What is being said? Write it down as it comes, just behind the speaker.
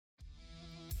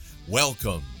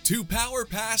Welcome to Power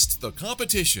Past the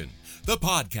Competition, the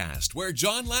podcast where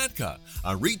John Latka,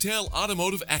 a retail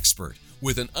automotive expert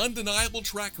with an undeniable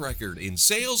track record in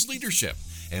sales leadership,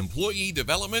 employee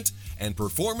development, and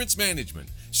performance management,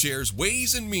 shares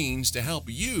ways and means to help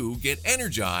you get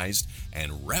energized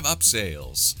and rev up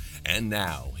sales. And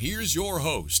now, here's your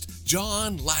host,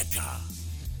 John Latka.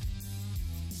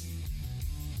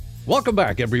 Welcome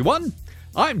back, everyone.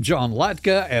 I'm John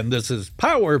Latka, and this is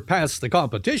Power Past the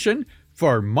Competition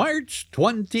for March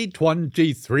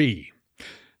 2023.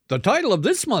 The title of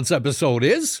this month's episode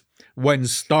is When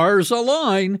Stars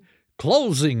Align,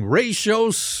 Closing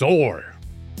Ratios Soar.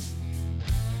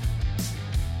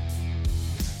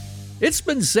 It's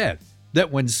been said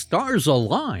that when stars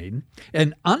align,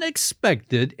 an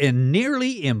unexpected and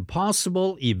nearly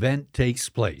impossible event takes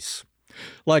place.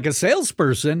 Like a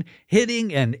salesperson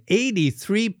hitting an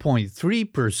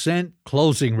 83.3%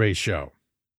 closing ratio.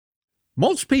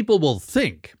 Most people will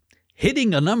think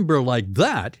hitting a number like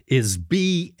that is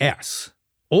BS,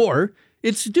 or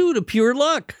it's due to pure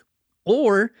luck,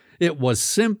 or it was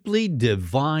simply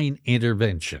divine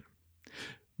intervention.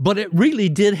 But it really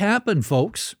did happen,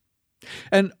 folks.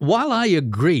 And while I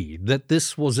agree that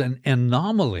this was an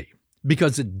anomaly,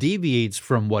 because it deviates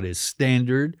from what is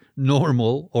standard,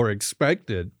 normal, or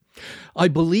expected, I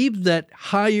believe that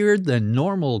higher than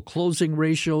normal closing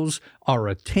ratios are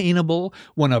attainable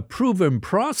when a proven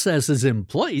process is in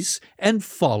place and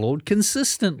followed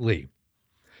consistently.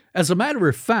 As a matter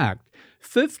of fact,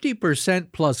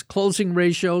 50% plus closing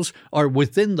ratios are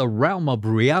within the realm of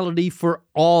reality for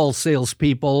all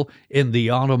salespeople in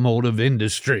the automotive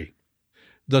industry.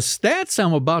 The stats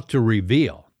I'm about to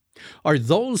reveal are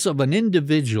those of an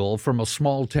individual from a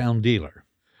small-town dealer.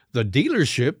 The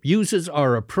dealership uses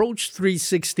our Approach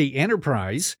 360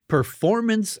 Enterprise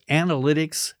Performance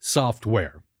Analytics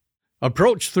software.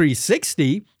 Approach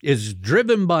 360 is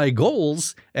driven by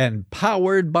goals and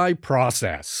powered by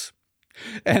process.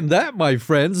 And that, my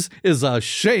friends, is a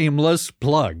shameless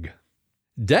plug.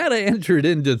 Data entered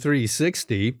into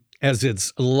 360, as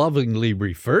it's lovingly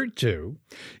referred to,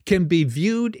 can be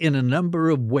viewed in a number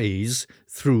of ways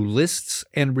through lists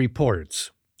and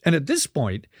reports. And at this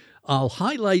point, I'll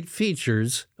highlight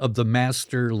features of the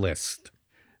master list.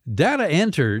 Data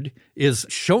entered is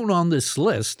shown on this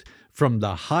list from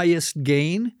the highest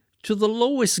gain to the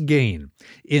lowest gain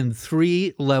in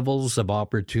 3 levels of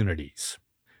opportunities.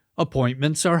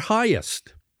 Appointments are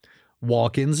highest,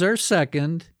 walk-ins are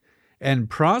second,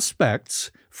 and prospects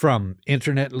from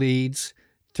internet leads,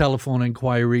 telephone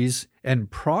inquiries, and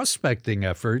prospecting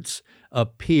efforts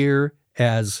appear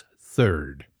as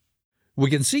third. We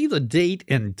can see the date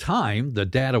and time the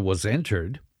data was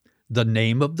entered, the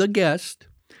name of the guest,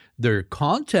 their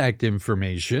contact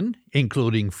information,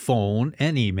 including phone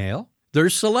and email, their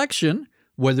selection,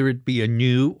 whether it be a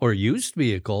new or used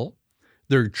vehicle,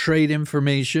 their trade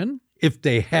information, if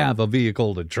they have a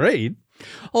vehicle to trade,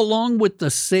 along with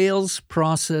the sales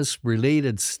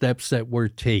process-related steps that were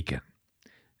taken,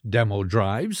 demo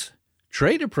drives,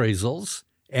 trade appraisals,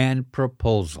 and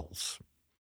proposals.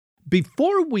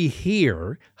 Before we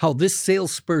hear how this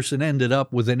salesperson ended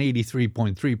up with an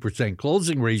 83.3%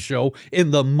 closing ratio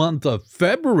in the month of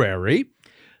February,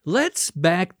 let's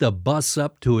back the bus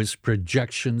up to his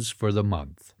projections for the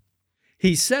month.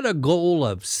 He set a goal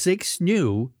of 6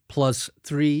 new plus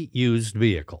 3 used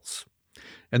vehicles.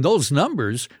 And those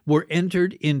numbers were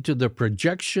entered into the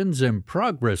Projections and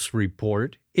Progress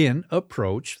report in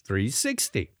Approach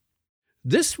 360.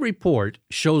 This report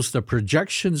shows the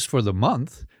projections for the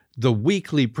month, the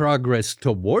weekly progress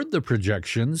toward the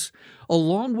projections,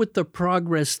 along with the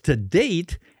progress to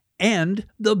date and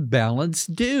the balance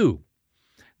due.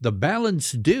 The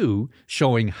balance due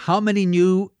showing how many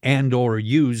new and/or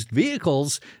used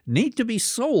vehicles need to be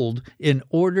sold in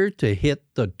order to hit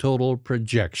the total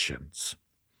projections.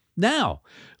 Now,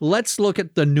 let's look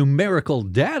at the numerical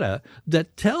data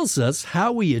that tells us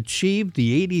how we achieved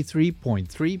the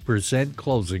 83.3%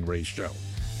 closing ratio.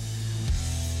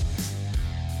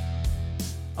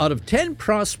 Out of 10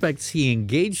 prospects he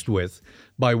engaged with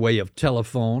by way of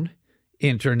telephone,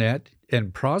 internet,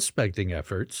 and prospecting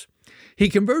efforts, he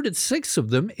converted 6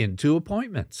 of them into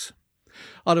appointments.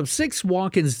 Out of 6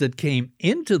 walk-ins that came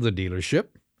into the dealership,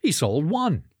 he sold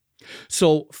 1.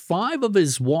 So 5 of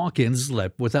his walk-ins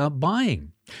left without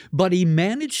buying, but he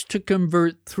managed to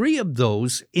convert 3 of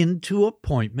those into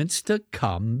appointments to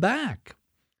come back.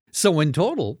 So in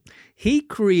total, he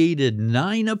created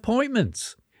 9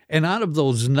 appointments, and out of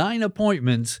those 9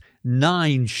 appointments,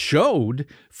 9 showed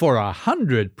for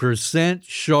 100%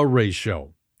 show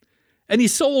ratio. And he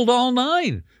sold all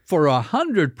 9 for a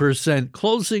 100%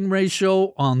 closing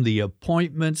ratio on the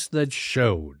appointments that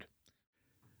showed.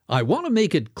 I want to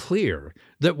make it clear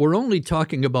that we're only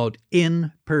talking about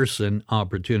in-person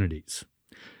opportunities.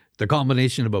 The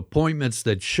combination of appointments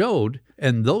that showed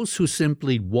and those who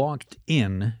simply walked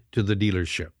in to the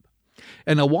dealership.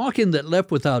 And a walk-in that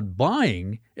left without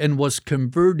buying and was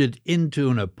converted into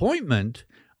an appointment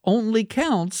only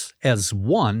counts as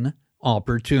one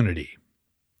opportunity.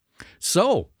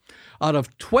 So, out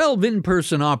of 12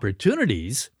 in-person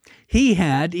opportunities, he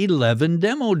had 11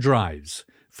 demo drives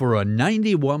for a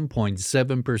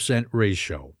 91.7%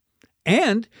 ratio.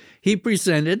 And he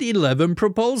presented 11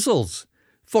 proposals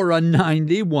for a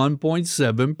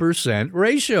 91.7%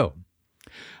 ratio.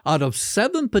 Out of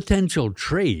 7 potential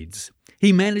trades,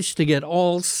 he managed to get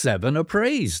all 7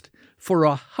 appraised for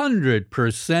a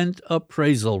 100%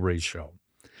 appraisal ratio.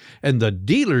 And the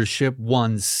dealership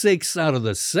won 6 out of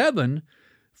the 7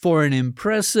 for an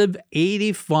impressive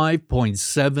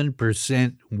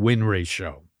 85.7% win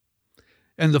ratio.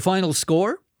 And the final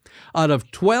score? Out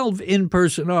of 12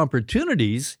 in-person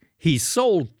opportunities, he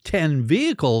sold 10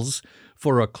 vehicles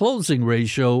for a closing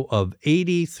ratio of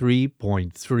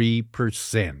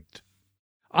 83.3%.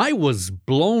 I was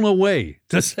blown away,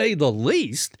 to say the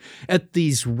least, at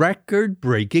these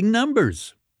record-breaking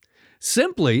numbers,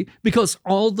 simply because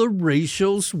all the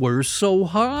ratios were so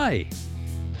high.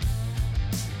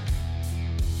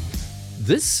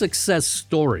 This success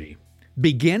story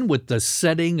began with the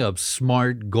setting of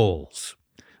SMART goals,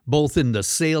 both in the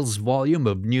sales volume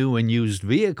of new and used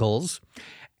vehicles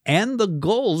and the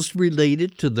goals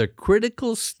related to the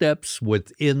critical steps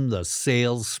within the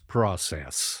sales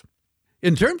process.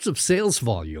 In terms of sales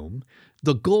volume,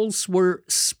 the goals were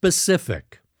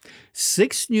specific: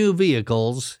 6 new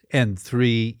vehicles and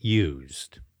 3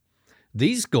 used.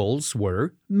 These goals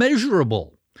were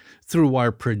measurable through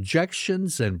our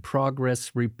projections and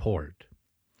progress report.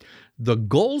 The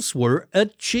goals were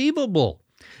achievable,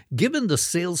 given the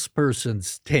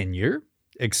salesperson's tenure,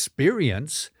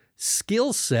 experience,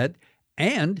 skill set,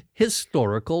 and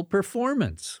historical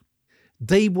performance.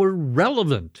 They were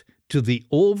relevant to the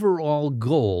overall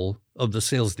goal of the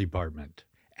sales department,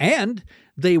 and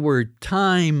they were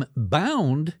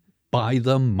time-bound by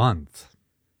the month.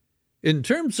 In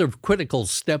terms of critical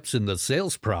steps in the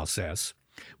sales process,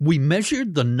 we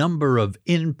measured the number of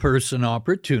in-person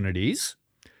opportunities,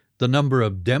 the number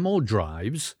of demo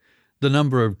drives, the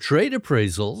number of trade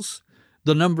appraisals,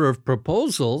 the number of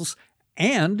proposals,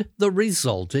 and the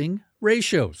resulting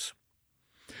ratios.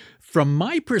 From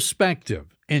my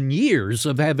perspective, and years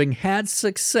of having had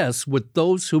success with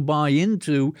those who buy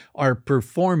into our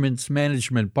performance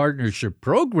management partnership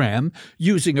program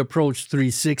using Approach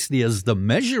 360 as the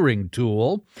measuring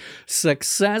tool,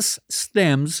 success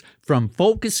stems from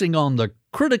focusing on the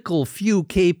critical few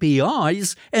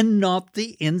KPIs and not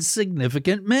the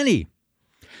insignificant many.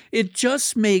 It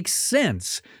just makes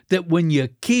sense that when you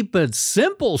keep it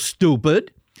simple,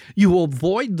 stupid, you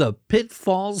avoid the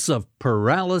pitfalls of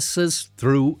paralysis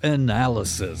through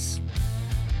analysis.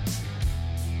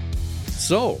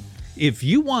 So, if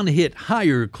you want to hit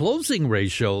higher closing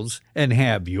ratios and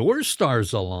have your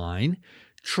stars align,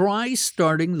 try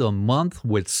starting the month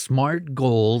with SMART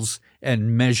goals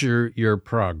and measure your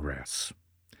progress.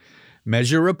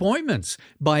 Measure appointments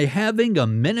by having a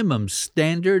minimum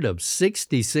standard of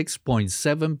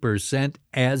 66.7%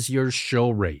 as your show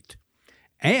rate,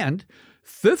 and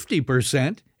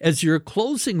 50% as your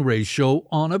closing ratio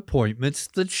on appointments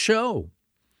that show.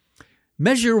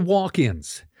 Measure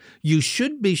walk-ins. You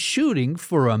should be shooting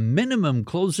for a minimum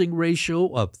closing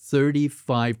ratio of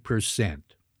 35%.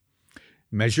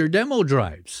 Measure demo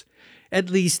drives. At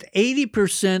least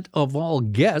 80% of all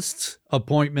guests,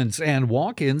 appointments, and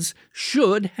walk-ins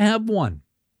should have one.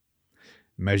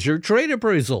 Measure trade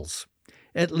appraisals.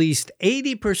 At least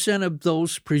 80% of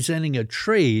those presenting a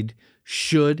trade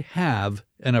should have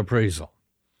an appraisal.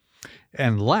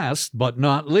 And last but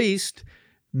not least,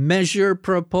 measure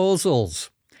proposals.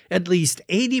 At least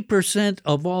 80%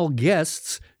 of all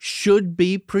guests should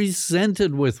be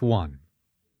presented with one.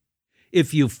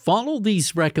 If you follow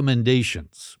these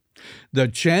recommendations, the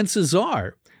chances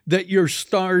are that your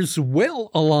stars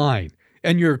will align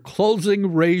and your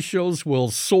closing ratios will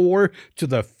soar to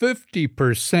the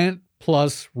 50%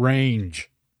 plus range.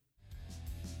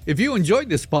 If you enjoyed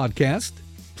this podcast,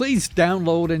 please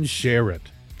download and share it.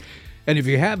 And if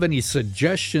you have any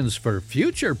suggestions for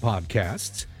future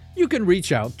podcasts, you can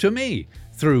reach out to me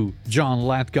through John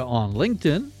Latka on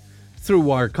LinkedIn,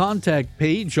 through our contact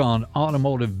page on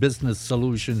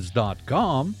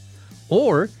automotivebusinesssolutions.com,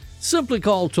 or simply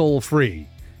call toll-free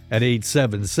at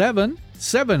 877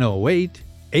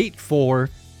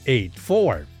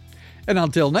 708-8484. And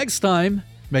until next time,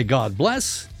 may God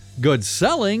bless, good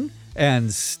selling,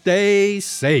 and stay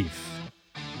safe.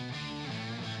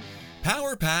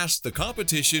 Power Past the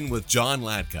Competition with John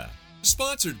Latka,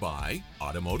 sponsored by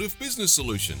Automotive Business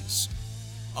Solutions.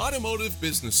 Automotive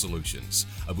Business Solutions,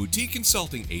 a boutique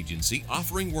consulting agency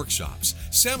offering workshops,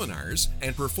 seminars,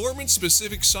 and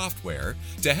performance-specific software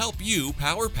to help you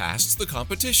power past the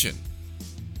competition.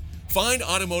 Find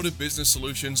Automotive Business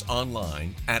Solutions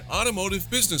online at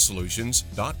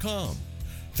automotivebusinesssolutions.com.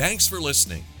 Thanks for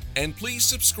listening, and please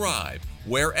subscribe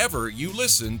wherever you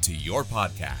listen to your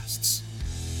podcasts.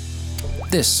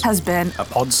 This has been a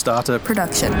Podstarter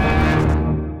production.